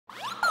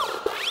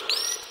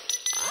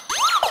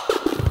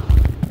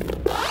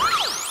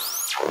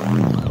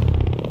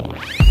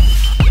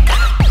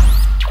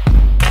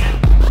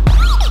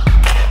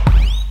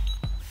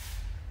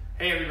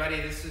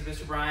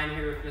Brian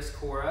here with Miss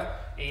Cora,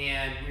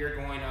 and we are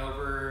going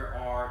over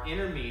our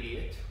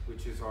intermediate,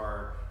 which is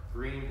our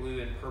green,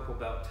 blue, and purple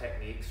belt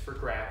techniques for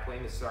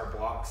grappling. This is our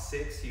Block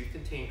 6 Youth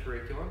and Teen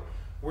curriculum.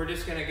 We're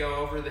just going to go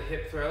over the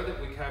hip throw that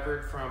we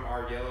covered from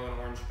our yellow and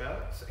orange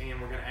belts, and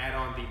we're going to add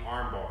on the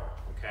arm bar,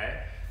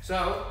 okay?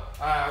 So,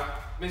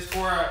 Miss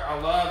Cora, I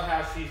love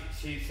how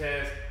she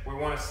says we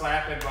want to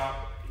slap and bump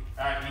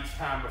each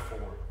time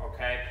before,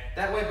 okay?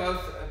 That way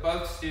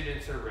both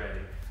students are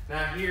ready.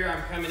 Now here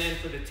I'm coming in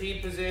for the T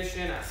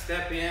position, I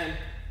step in,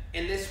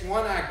 and this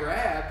one I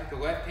grabbed, the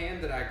left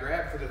hand that I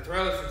grabbed for the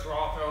throw, since we're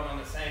all throwing on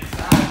the same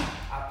side,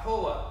 I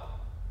pull up,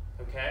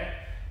 okay?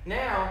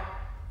 Now,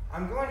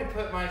 I'm going to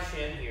put my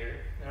shin here,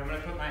 and I'm going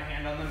to put my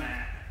hand on the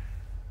mat,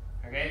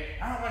 okay?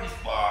 I don't want to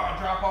just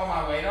drop all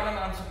my weight on them.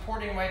 I'm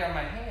supporting weight on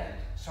my hand,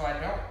 so I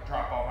don't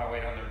drop all my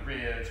weight on their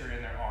ribs or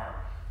in their arm,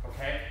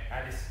 okay?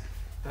 I just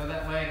throw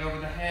that leg over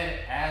the head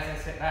as I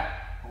sit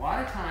back. A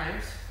lot of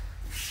times,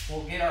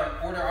 we'll get our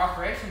order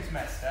operations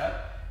messed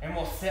up, and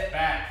we'll sit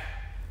back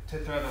to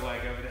throw the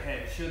leg over the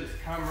head. She'll just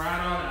come right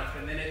on up,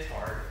 and then it's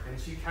hard. And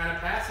she kind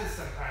of passes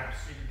sometimes,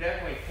 so you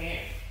definitely can,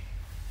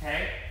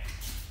 okay?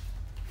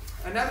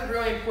 Another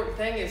really important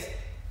thing is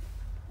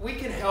we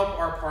can help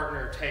our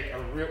partner take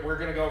we're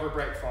going to go over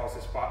break falls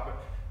this spot,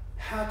 but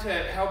how to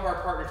help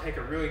our partner take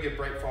a really good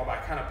break fall by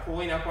kind of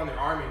pulling up on their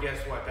arm, and guess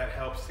what? That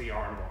helps the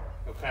arm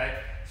bar, okay?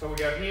 So we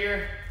go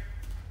here,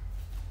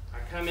 I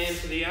come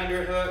into the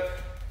underhook.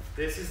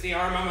 This is the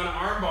arm I'm going to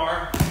arm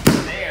bar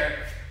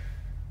there.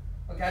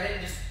 Look, I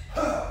didn't just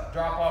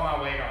drop all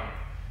my weight on it.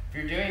 If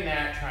you're doing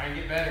that, try and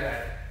get better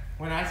at it.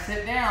 When I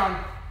sit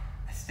down,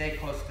 I stay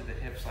close to the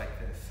hips like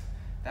this.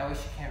 That way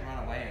she can't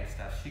run away and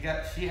stuff.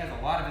 She has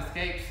a lot of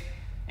escapes,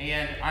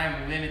 and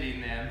I'm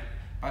limiting them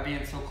by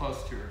being so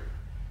close to her.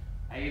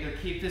 I either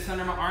keep this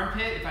under my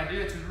armpit, if I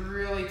do it's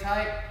really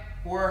tight,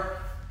 or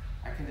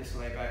I can just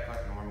lay back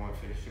like normal and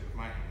finish it with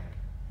my hand.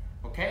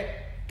 Okay?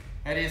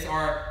 That is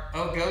our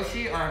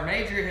ogoshi, our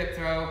major hip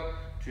throw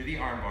to the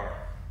arm bar.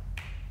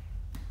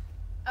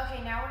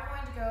 Okay, now we're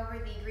going to go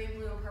over the green,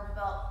 blue, and purple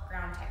belt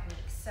ground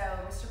techniques. So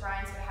Mr.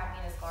 Brian's going to have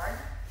me in his guard.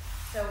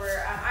 So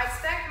I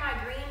expect my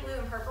green, blue,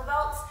 and purple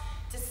belts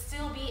to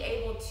still be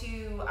able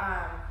to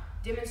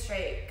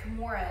demonstrate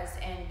kimuras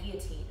and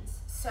guillotines.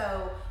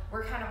 So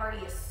we're kind of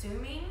already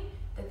assuming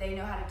that they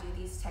know how to do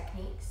these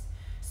techniques.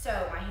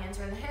 So my hands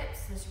are in the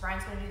hips. Mr.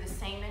 Brian's going to do the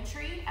same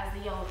entry as the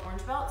yellow and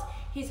orange belts.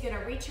 He's going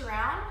to reach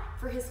around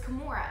for his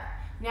kimura.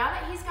 Now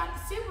that he's got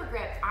the super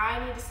grip,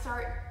 I need to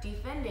start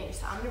defending.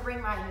 So I'm going to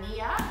bring my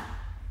knee up.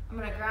 I'm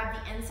going to grab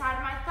the inside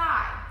of my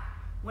thigh.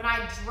 When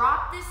I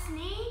drop this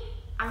knee,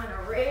 I'm going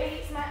to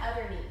raise my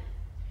other knee.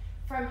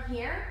 From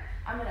here,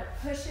 I'm going to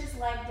push his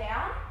leg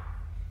down,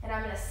 and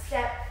I'm going to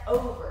step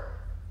over,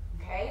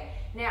 okay?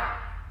 Now,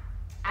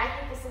 I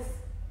think this is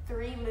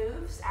 3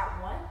 moves at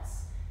once.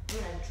 I'm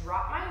going to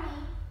drop my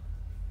knee,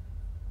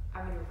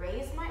 I'm going to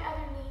raise my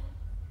other knee,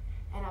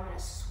 and I'm going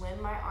to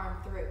swim my arm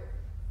through.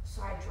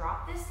 So I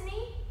drop this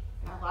knee,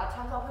 and a lot of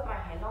times I'll put my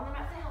hand on the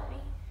mat to help me.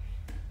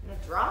 I'm going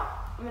to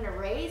drop, I'm going to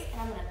raise,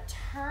 and I'm going to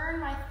turn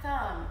my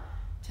thumb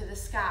to the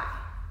sky.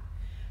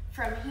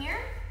 From here,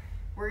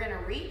 we're going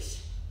to reach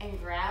and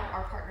grab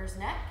our partner's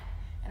neck,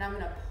 and I'm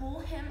going to pull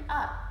him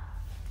up.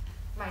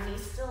 My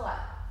knee's still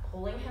up,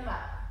 pulling him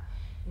up.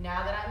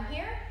 Now that I'm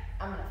here,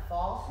 I'm going to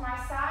fall to my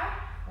side.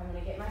 I'm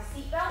going to get my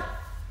seat belt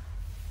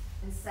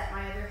and set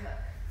my other hook.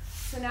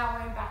 So now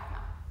we're in back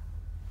mount.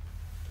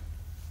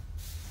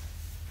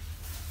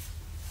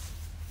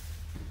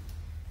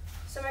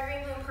 So my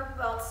green, blue, and purple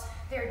belts,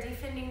 they're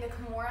defending the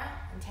kimura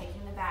and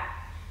taking the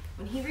back.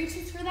 When he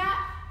reaches for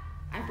that,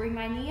 I bring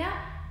my knee up.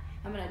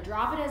 I'm going to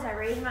drop it as I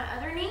raise my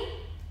other knee.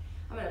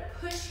 I'm going to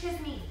push his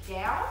knee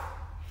down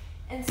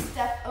and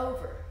step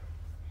over.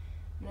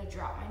 I'm going to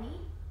drop my knee,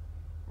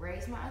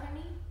 raise my other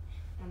knee.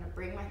 I'm going to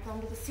bring my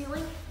thumb to the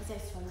ceiling as I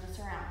swim this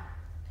around.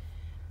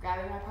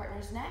 Grabbing my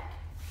partner's neck,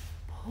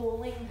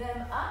 pulling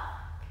them up.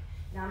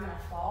 Now I'm going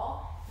to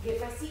fall,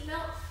 get my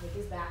seatbelt, take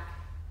his back.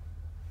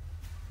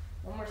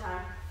 One more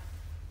time.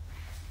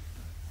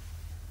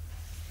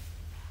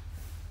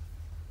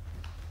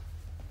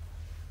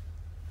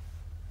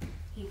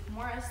 He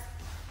kimuras.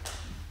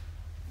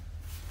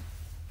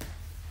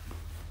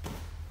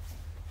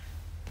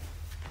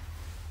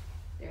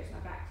 There's my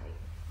back take.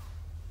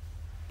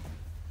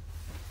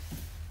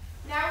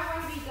 Now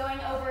we're going to be going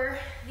over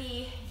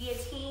the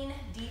guillotine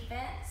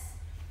defense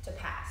to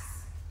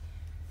pass.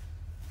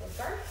 Let's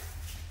start.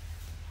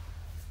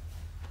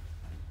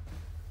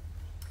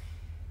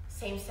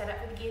 Same setup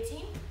for the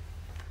guillotine.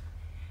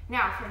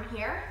 Now from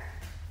here,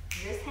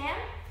 this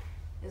hand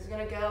is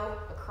going to go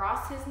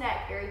across his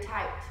neck very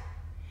tight.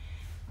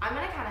 I'm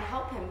going to kind of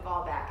help him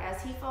fall back.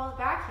 As he falls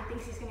back, he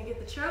thinks he's going to get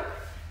the choke.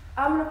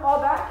 I'm going to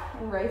fall back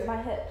and raise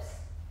my hips.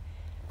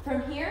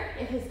 From here,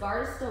 if his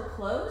guard is still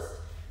closed,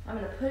 I'm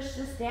going to push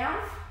this down,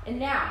 and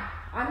now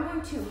I'm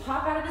going to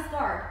hop out of this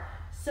guard.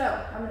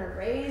 So I'm going to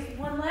raise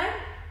one leg,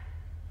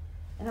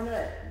 and I'm going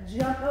to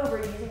jump over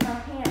using my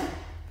hand.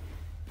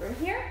 From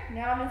here,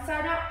 now I'm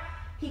inside out.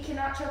 He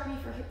cannot choke me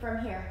from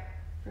here.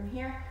 From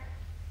here,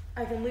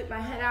 I can loop my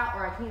head out,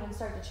 or I can even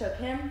start to choke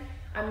him.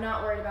 I'm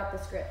not worried about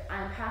this grip.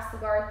 I'm past the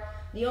guard.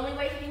 The only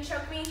way he can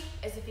choke me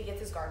is if he gets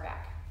his guard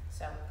back.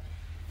 So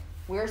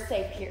we're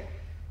safe here.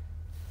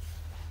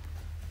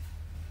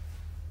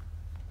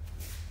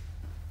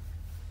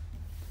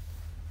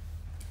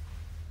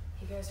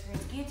 He goes for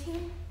his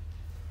guillotine.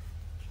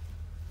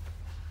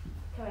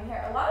 Coming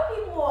here. A lot of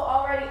people will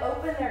already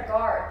open their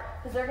guard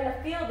because they're going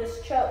to feel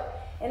this choke.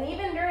 And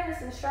even during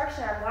this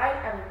instruction,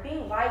 I'm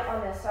being light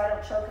on this so I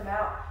don't choke him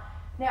out.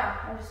 Now,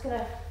 I'm just going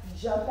to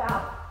jump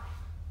out.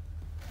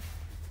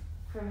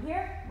 From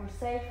here, we're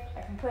safe.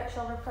 I can put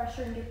shoulder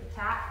pressure and get the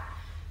tap,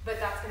 but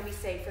that's going to be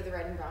safe for the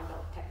red and brown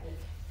belt technique.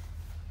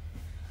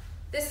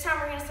 This time,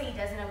 we're going to say he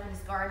doesn't open his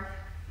guard.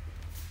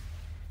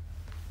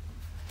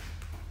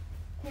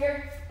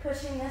 Here,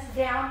 pushing this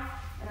down,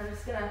 and I'm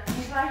just going to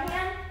use my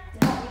hand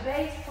to help me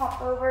base, pop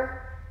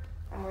over,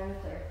 and we're in the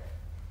clear.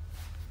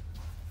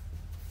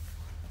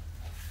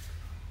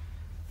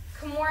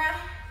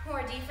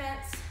 Kimura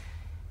defense,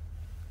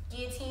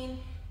 guillotine,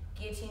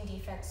 guillotine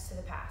defense to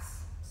the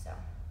pass. So.